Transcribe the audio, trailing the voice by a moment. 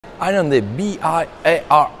I'm on the VIAR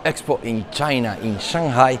Expo in China, in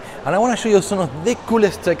Shanghai, and I want to show you some of the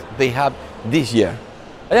coolest tech they have this year.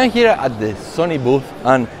 I am here at the Sony booth,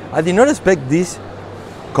 and I did not expect this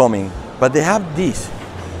coming, but they have these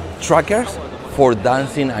trackers for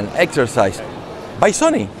dancing and exercise by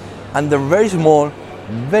Sony, and they're very small,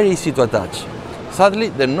 very easy to attach. Sadly,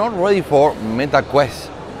 they're not ready for Meta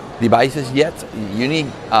Quest devices yet. You need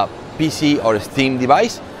a PC or a Steam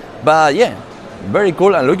device, but yeah, very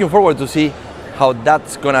cool, and looking forward to see how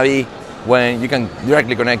that's gonna be when you can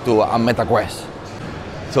directly connect to a Meta Quest.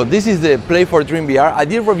 So this is the Play for Dream VR. I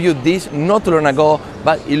did review this not too long ago,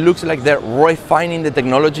 but it looks like they're refining the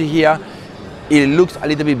technology here. It looks a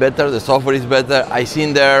little bit better, the software is better. I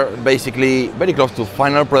seen they're basically very close to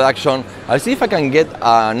final production. I'll see if I can get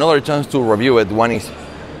another chance to review it when it's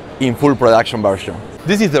in full production version.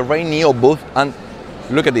 This is the Raino booth, and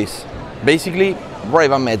look at this. Basically,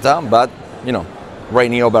 Ray-Ban Meta, but you know,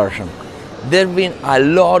 Raino version. There have been a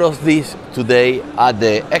lot of these today at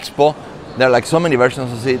the Expo. There are like so many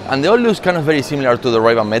versions of it, and they all look kind of very similar to the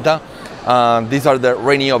Ray-Ban Meta. These are the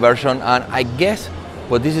Raino version, and I guess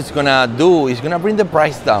what this is gonna do is gonna bring the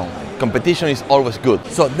price down. Competition is always good.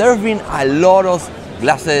 So there have been a lot of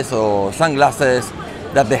glasses or sunglasses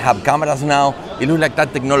that they have cameras now. It looks like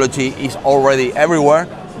that technology is already everywhere,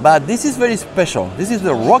 but this is very special. This is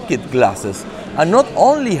the Rocket glasses, and not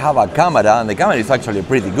only have a camera, and the camera is actually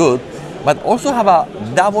pretty good, but also have a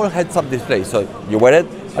double heads-up display. So you wear it,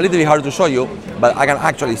 a little bit hard to show you, but I can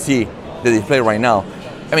actually see the display right now.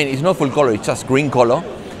 I mean, it's not full color, it's just green color,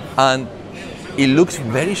 and it looks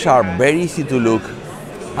very sharp, very easy to look,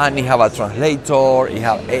 and you have a translator, you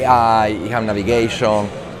have AI, you have navigation.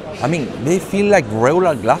 I mean, they feel like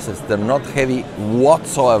regular glasses. They're not heavy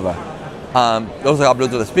whatsoever. They also have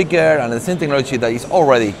Bluetooth speaker and the same technology that is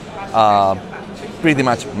already pretty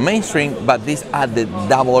much mainstream, but this add the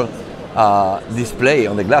double display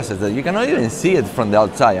on the glasses that you cannot even see it from the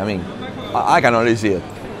outside. I mean, I can only see it.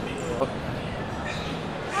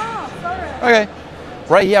 Okay.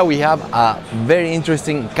 Right here we have a very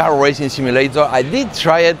interesting car racing simulator. I did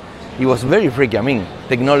try it. It was very freaky. I mean,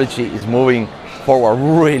 technology is moving forward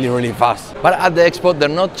really fast. But at the Expo, they're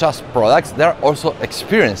not just products, they're also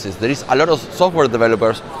experiences. There is a lot of software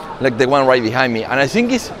developers, like the one right behind me, and I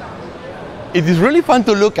think it is really fun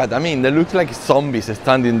to look at. I mean, they look like zombies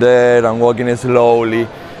standing there and walking slowly.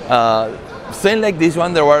 Same like this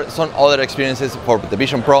one, there were some other experiences for the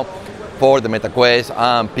Vision Pro, for the Meta Quest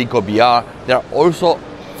and Pico VR. There are also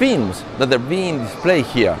films that are being displayed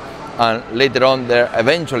here, and later on they're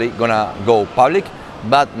eventually gonna go public,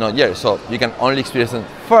 but not yet, so you can only experience them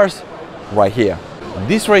first right here.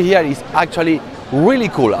 This right here is actually really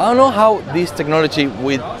cool. I don't know how this technology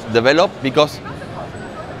will develop, because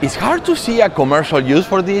it's hard to see a commercial use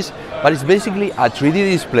for this, but it's basically a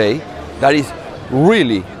 3D display that is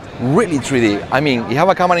really 3D. I mean, you have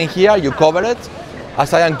a camera in here, you cover it.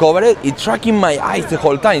 As I uncover it, it's tracking my eyes the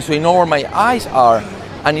whole time, so you know where my eyes are,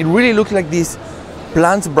 and it really looks like these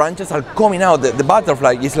plants branches are coming out. The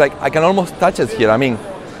butterfly is like, I can almost touch it here. I mean,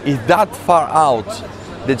 it's that far out.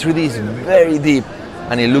 The 3D is very deep,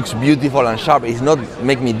 and it looks beautiful and sharp. It's not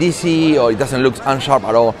make me dizzy, or it doesn't look unsharp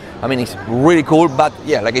at all. I mean, it's really cool, but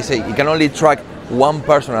yeah, like I say, it can only track one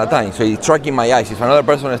person at a time, so it's tracking my eyes. If another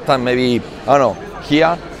person stands maybe, I don't know,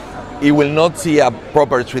 here, it will not see a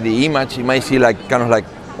proper 3D image. It might see like kind of like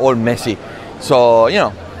all messy. So, you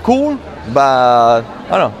know, cool, but I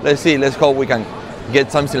don't know, let's see, let's hope we can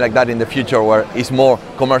get something like that in the future where it's more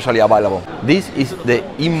commercially available. This is the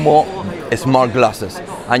IMO Smart Glasses,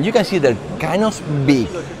 and you can see they're kind of big.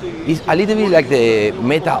 It's a little bit like the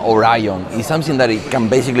Meta Orion. It's something that it can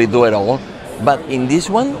basically do it all, but in this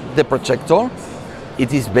one, the projector,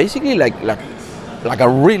 it is basically like a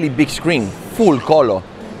really big screen, full color.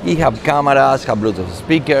 You have cameras, have Bluetooth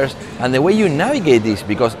speakers, and the way you navigate this,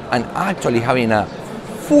 because I'm actually having a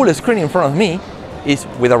full screen in front of me, is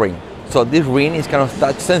with a ring. So this ring is kind of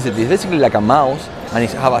touch sensitive. It's basically like a mouse, and it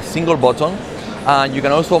have a single button, and you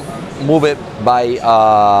can also move it by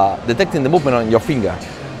detecting the movement on your finger.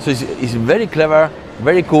 So it's very clever,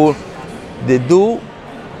 very cool. They do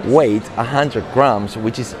weight 100 grams,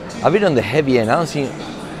 which is a bit on the heavy end. I don't think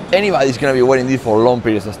anybody's gonna be wearing this for long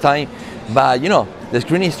periods of time, but you know, the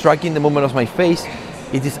screen is tracking the movement of my face.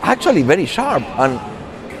 It is actually very sharp, and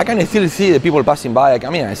I can still see the people passing by. I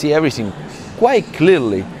mean, I see everything quite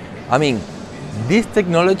clearly. I mean, this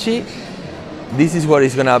technology, this is what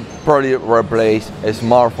is gonna probably replace a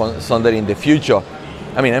smartphone someday in the future.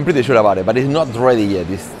 I mean, I'm pretty sure about it, but it's not ready yet.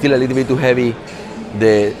 It's still a little bit too heavy.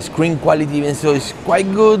 The screen quality even so is quite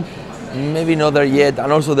good, maybe not there yet,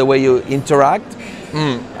 and also the way you interact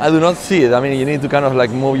I do not see it. I mean, you need to kind of like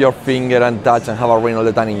move your finger and touch and have a ring all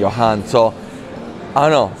the time in your hand. So, I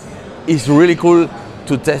don't know. It's really cool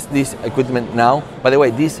to test this equipment now. By the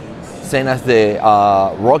way, this same as the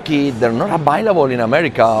Rocky, they're not available in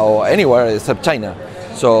America or anywhere except China.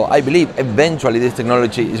 So I believe eventually this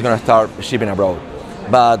technology is going to start shipping abroad.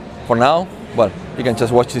 But for now, well, you can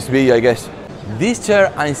just watch this video, I guess. This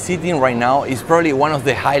chair I'm sitting right now is probably one of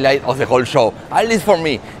the highlights of the whole show, at least for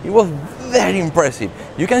me. It was very impressive.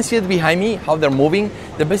 You can see it behind me, how they're moving.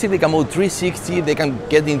 They basically can move 360, they can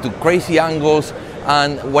get into crazy angles.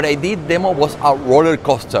 And what I did demo was a roller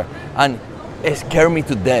coaster, and it scared me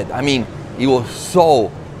to death. I mean, it was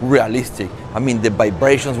so realistic. I mean, the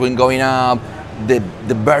vibrations were going up, the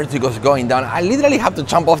vertigo's going down. I literally have to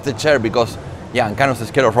jump off the chair because, yeah, I'm kind of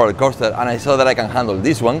scared of roller coaster, and I saw that I can handle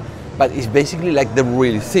this one, but it's basically like the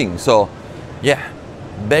real thing. So, yeah,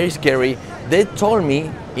 very scary. They told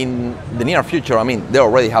me in the near future, I mean, they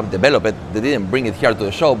already have developed it, they didn't bring it here to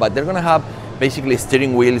the show, but they're gonna have basically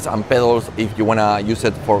steering wheels and pedals if you wanna use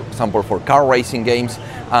it, for example, for car racing games.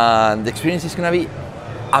 And the experience is gonna be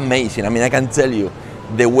amazing. I mean, I can tell you,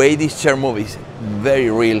 the way this chair moves is very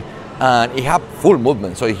real, and it has full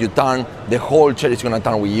movement. So if you turn, the whole chair is gonna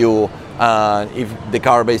turn with you. And if the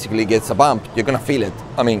car basically gets a bump, you're gonna feel it.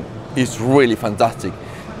 I mean, it's really fantastic.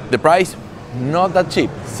 The price, not that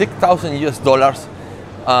cheap, $6,000 US.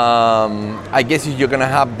 I guess if you're gonna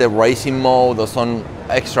have the racing mode or some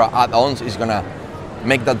extra add-ons, it's gonna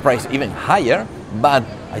make that price even higher, but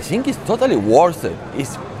I think it's totally worth it.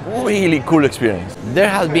 It's really cool experience. There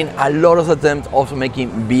has been a lot of attempts also making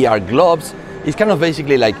VR gloves. It's kind of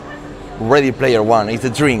basically like Ready Player One. It's a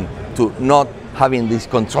dream to not having these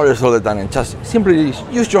controllers all the time and just simply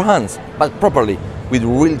use your hands, but properly with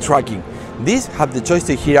real tracking. These have the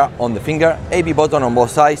joystick here on the finger, AB button on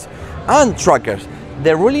both sides, and trackers.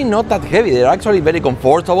 They're really not that heavy, they're actually very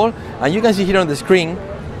comfortable, and you can see here on the screen,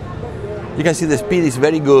 you can see the speed is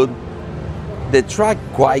very good, the track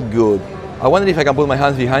quite good. I wonder if I can put my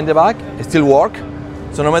hands behind the back, it still work.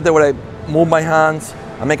 So no matter where I move my hands,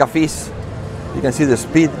 I make a fist, you can see the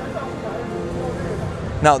speed.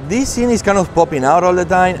 Now this scene is kind of popping out all the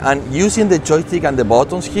time, and using the joystick and the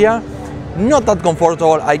buttons here, not that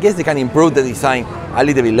comfortable. I guess they can improve the design a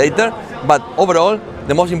little bit later, but overall,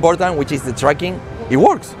 the most important, which is the tracking, it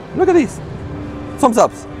works. Look at this. Thumbs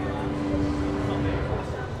ups.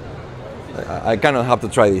 I kind of have to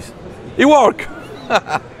try this. It works.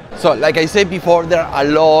 So, like I said before, there are a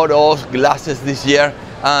lot of glasses this year,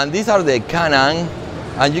 and these are the Canang,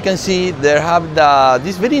 and you can see they have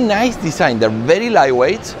this very nice design. They're very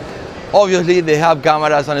lightweight. Obviously, they have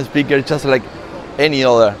cameras and speakers just like any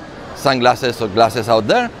other sunglasses or glasses out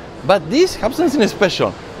there, but these have something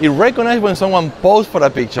special. It recognizes when someone poses for a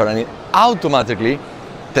picture, and it automatically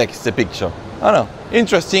takes the picture. I don't know,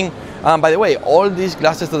 interesting. By the way, all these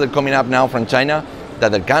glasses that are coming up now from China,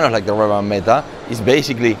 that are kind of like the Ray-Ban Meta, is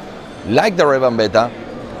basically like the Ray-Ban Beta,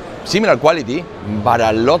 similar quality, but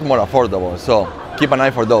a lot more affordable. So keep an eye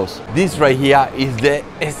for those. This right here is the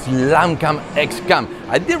SlamCam X Cam.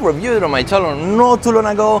 I did review it on my channel not too long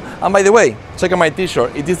ago. And by the way, check out my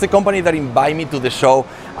t-shirt. It is the company that invited me to the show.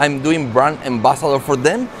 I'm doing brand ambassador for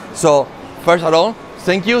them. So first of all,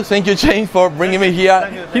 thank you James, for bringing me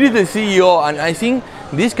here. He is the CEO, and I think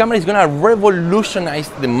this camera is gonna revolutionize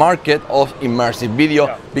the market of immersive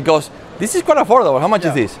video, because this is quite affordable. How much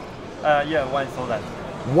is this? Yeah, $1,000.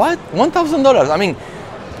 What? $1,000? I mean,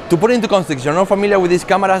 to put it into context, you're not familiar with these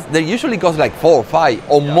cameras, they usually cost like 4 or 5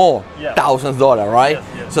 or more thousands dollars, right? Yes,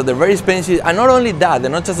 yes. So they're very expensive, and not only that,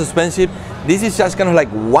 they're not just expensive, this is just kind of like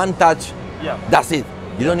one touch, that's it.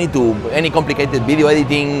 You don't need to any complicated video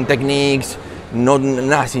editing techniques,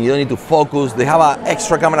 nothing. You don't need to focus. They have an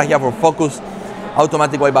extra camera here for focus,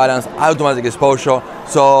 automatic white balance, automatic exposure.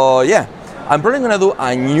 So yeah, I'm probably gonna do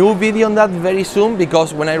a new video on that very soon,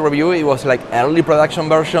 because when I review it, it was like early production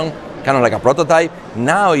version, kind of like a prototype.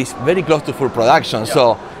 Now it's very close to full production,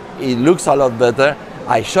 so it looks a lot better.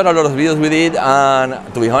 I shot a lot of videos with it,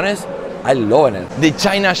 and to be honest, I love it. The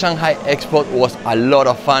China Shanghai Expo was a lot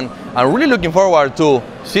of fun. I'm really looking forward to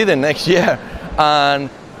see the next year. And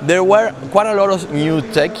there were quite a lot of new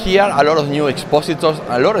tech here, a lot of new expositors,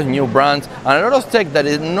 a lot of new brands, and a lot of tech that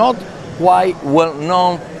is not quite well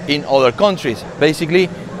known in other countries. Basically,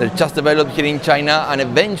 they're just developed here in China, and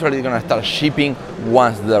eventually they're gonna start shipping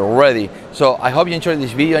once they're ready. So I hope you enjoyed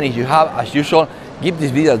this video, and if you have, as usual, give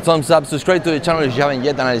this video a thumbs up, subscribe to the channel if you haven't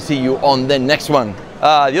yet, and I'll see you on the next one.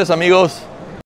 Adios amigos.